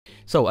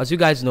So as you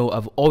guys know,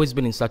 I've always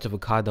been in search of a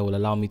card that will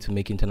allow me to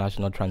make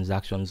international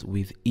transactions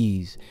with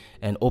ease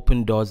and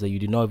open doors that you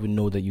did not even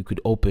know that you could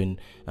open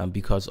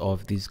because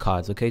of these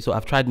cards. Okay, so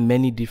I've tried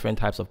many different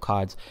types of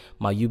cards.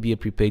 My UBA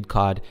prepaid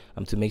card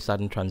to make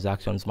certain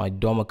transactions, my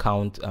DOM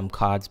account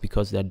cards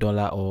because they're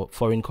dollar or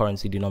foreign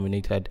currency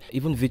denominated,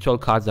 even virtual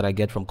cards that I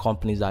get from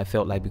companies that I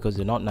felt like because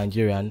they're not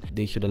Nigerian,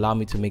 they should allow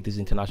me to make these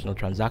international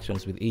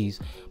transactions with ease.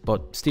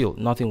 But still,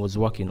 nothing was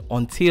working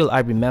until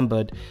I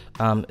remembered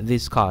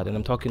this card, and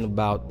I'm talking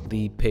about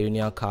the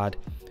Payoneer card.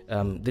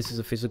 This is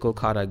a physical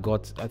card I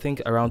got, I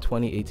think, around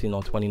 2018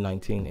 or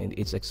 2019, and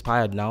it's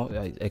expired now.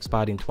 It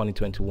expired in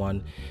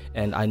 2021,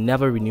 and I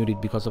never renewed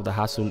it because of the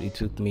hassle it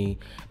took me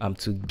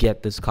to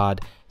get this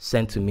card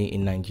sent to me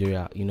in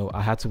Nigeria. You know,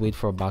 I had to wait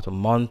for about a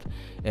month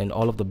and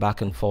all of the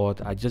back and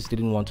forth. I just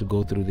didn't want to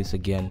go through this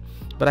again,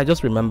 but I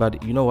just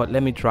remembered, you know what,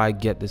 let me try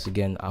get this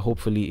again.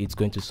 Hopefully it's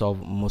going to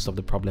solve most of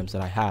the problems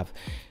that I have.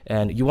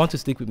 And you want to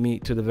stick with me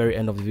to the very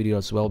end of the video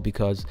as well,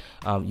 because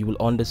you will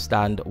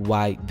understand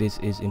why this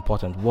is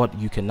important, what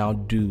you can now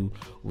do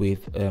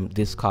with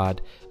this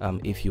card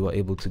if you are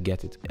able to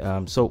get it.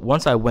 So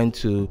once I went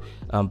to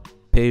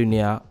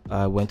Payoneer,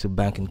 I went to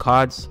banking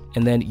cards,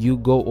 and then you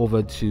go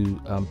over to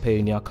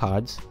Payoneer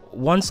cards.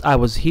 Once I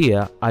was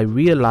here, I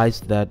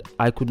realized that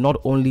I could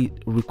not only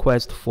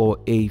request for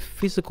a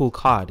physical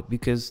card,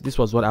 because this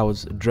was what I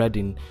was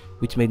dreading,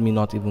 which made me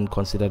not even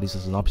consider this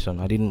as an option.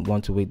 I didn't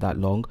want to wait that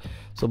long.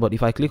 So, but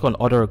if I click on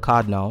order a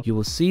card now, you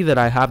will see that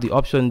I have the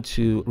option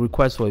to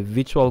request for a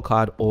virtual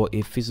card or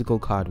a physical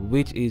card,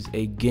 which is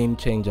a game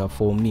changer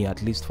for me,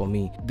 at least for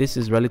me. This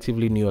is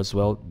relatively new as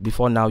well.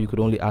 Before now, you could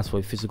only ask for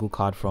a physical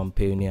card from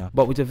Payoneer,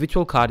 but with a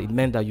virtual card, it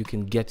meant that you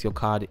can get your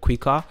card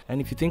quicker.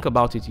 And if you think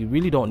about it, you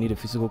really don't need a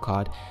physical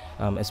card,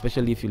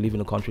 especially if you live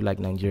in a country like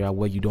Nigeria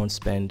where you don't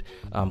spend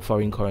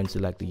foreign currency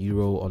like the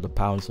euro or the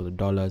pounds or the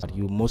dollars.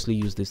 You mostly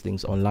use these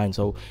things online,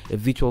 so a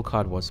virtual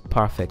card was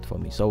perfect for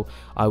me. So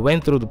I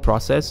went through the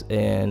process,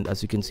 and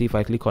as you can see, if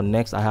I click on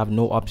next, I have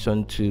no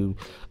option to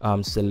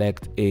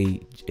select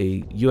a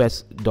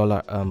US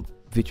dollar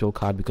virtual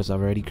card because I've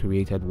already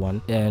created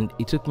one, and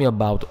it took me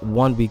about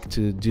 1 week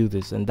to do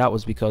this, and that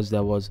was because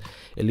there was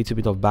a little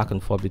bit of back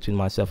and forth between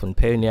myself and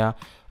Payoneer,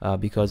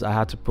 because I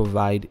had to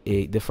provide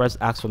they first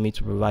asked for me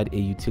to provide a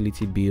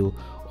utility bill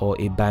or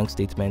a bank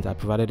statement. I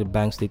provided a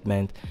bank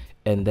statement,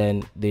 and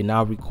then they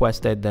now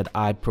requested that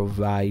I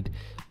provide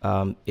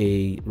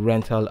a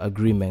rental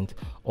agreement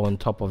on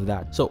top of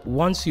that. So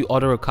once you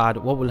order a card,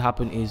 what will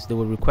happen is they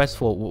will request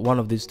for one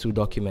of these two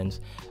documents.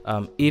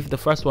 If the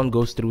first one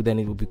goes through, then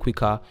it will be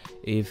quicker.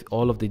 If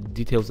all of the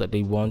details that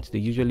they want, they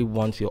usually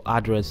want your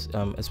address,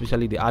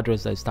 especially the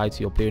address that is tied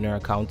to your Payoneer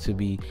account, to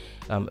be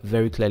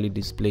very clearly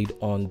displayed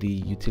on the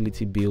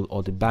utility bill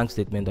or the bank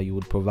statement that you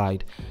would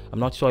provide. I'm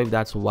not sure if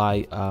that's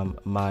why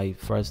my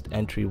first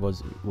entry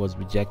was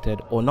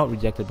rejected, or not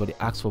rejected, but they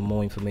asked for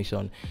more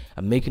information.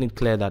 I'm making it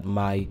clear that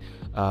my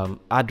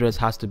address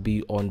has to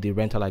be on the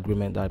rental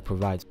agreement that I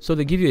provide. So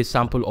they give you a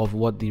sample of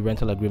what the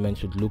rental agreement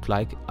should look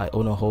like. I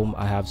own a home,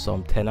 I have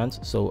some tenants,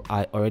 so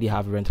I already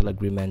have rental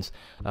agreements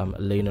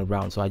laying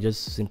around. So I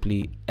just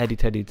simply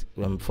edited it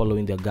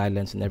following their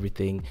guidelines and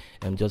everything,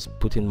 and just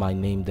put in my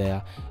name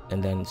there,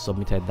 and then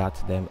submitted that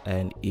to them,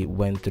 and it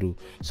went through.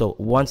 So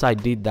once I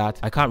did that,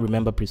 I can't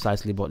remember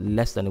precisely, but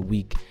less than a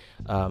week,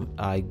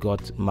 I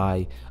got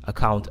my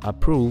account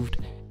approved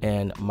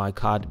and my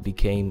card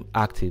became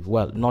active.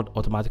 Well, not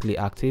automatically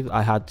active.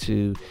 I had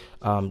to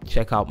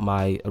check out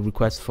my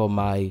request for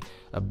my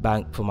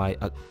bank, for my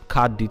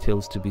card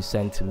details to be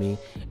sent to me.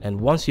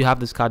 And once you have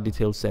this card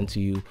details sent to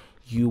you,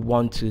 you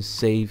want to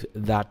save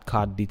that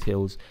card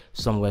details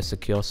somewhere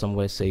secure,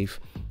 somewhere safe,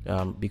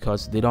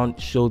 because they don't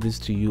show this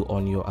to you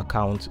on your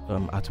account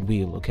at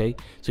will. Okay,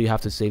 so you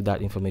have to save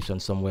that information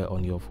somewhere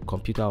on your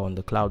computer, on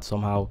the cloud,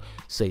 somehow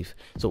safe.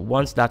 So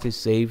once that is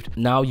saved,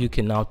 now you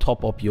can now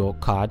top up your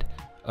card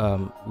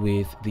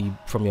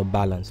from your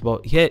balance.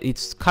 But here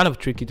it's kind of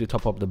tricky to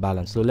top up the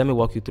balance, so let me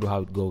walk you through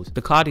how it goes.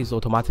 The card is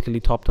automatically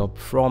topped up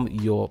from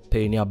your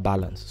Payoneer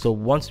balance. So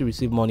once you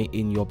receive money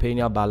in your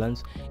Payoneer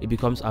balance, it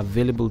becomes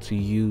available to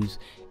use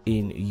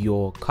in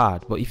your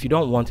card. But if you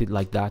don't want it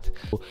like that,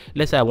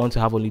 let's say I want to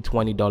have only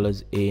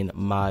 $20 in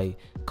my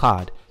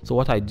card, so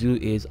what I do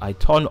is I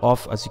turn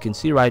off, as you can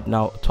see right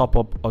now,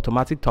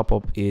 automatic top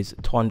up is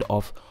turned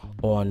off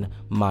on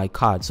my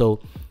card. So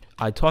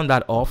I turn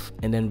that off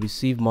and then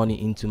receive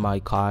money into my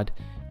card,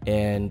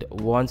 and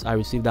once I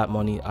receive that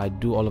money, I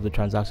do all of the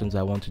transactions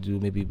I want to do,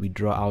 maybe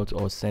withdraw out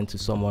or send to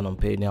someone on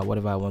Payoneer,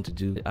 whatever I want to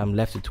do. I'm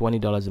left with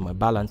 $20 in my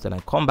balance, and I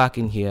come back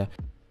in here.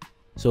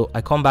 So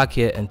I come back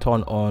here and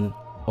turn on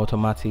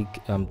automatic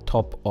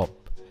top up,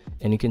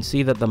 and you can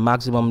see that the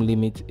maximum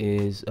limit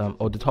is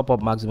or the top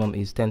up maximum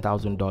is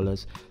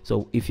 $10,000.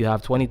 So if you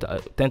have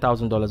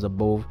 $10,000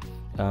 above,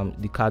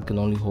 the card can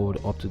only hold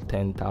up to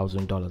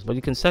 $10,000, but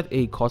you can set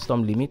a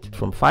custom limit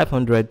from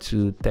 $500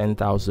 to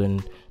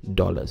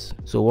 $10,000.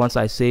 So once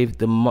I save,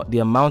 the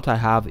amount I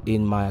have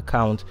in my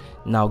account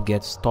now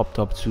gets topped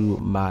up to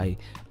my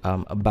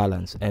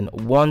balance, and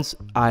once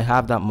I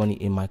have that money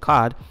in my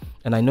card,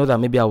 and I know that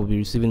maybe I will be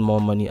receiving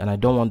more money and I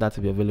don't want that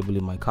to be available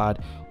in my card,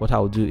 what I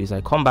will do is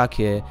I come back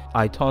here,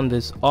 I turn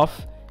this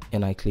off,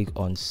 and I click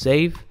on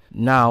save.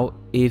 Now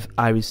if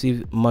I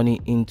receive money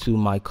into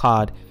my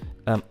card,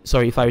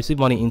 if I receive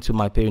money into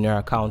my Payoneer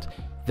account,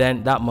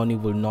 then that money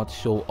will not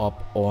show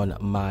up on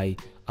my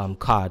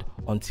card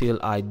until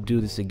I do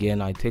this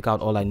again. I take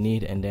out all I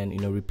need and then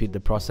repeat the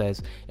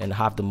process and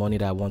have the money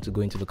that I want to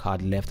go into the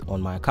card left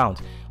on my account.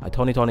 I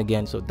turn it on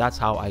again. So that's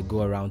how I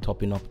go around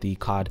topping up the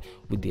card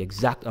with the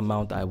exact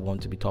amount that I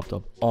want to be topped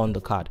up on the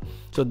card.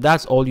 So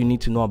that's all you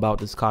need to know about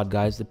this card,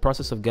 guys. The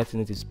process of getting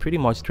it is pretty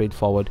much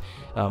straightforward,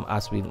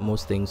 as with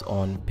most things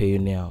on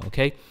Payoneer.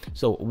 Okay,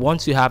 so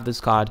once you have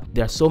this card,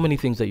 there are so many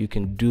things that you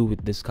can do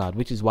with this card,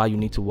 which is why you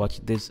need to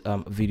watch these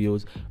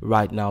videos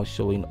right now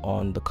showing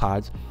on the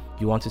cards.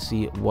 You want to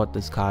see what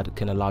this card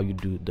can allow you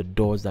to do, the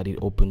doors that it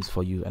opens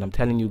for you. And I'm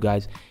telling you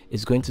guys,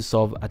 it's going to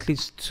solve at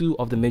least 2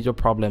 of the major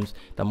problems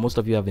that most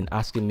of you have been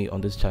asking me on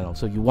this channel.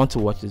 So you want to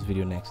watch this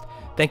video next.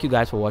 Thank you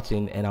guys for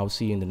watching, and I'll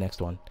see you in the next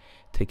one.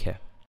 Take care.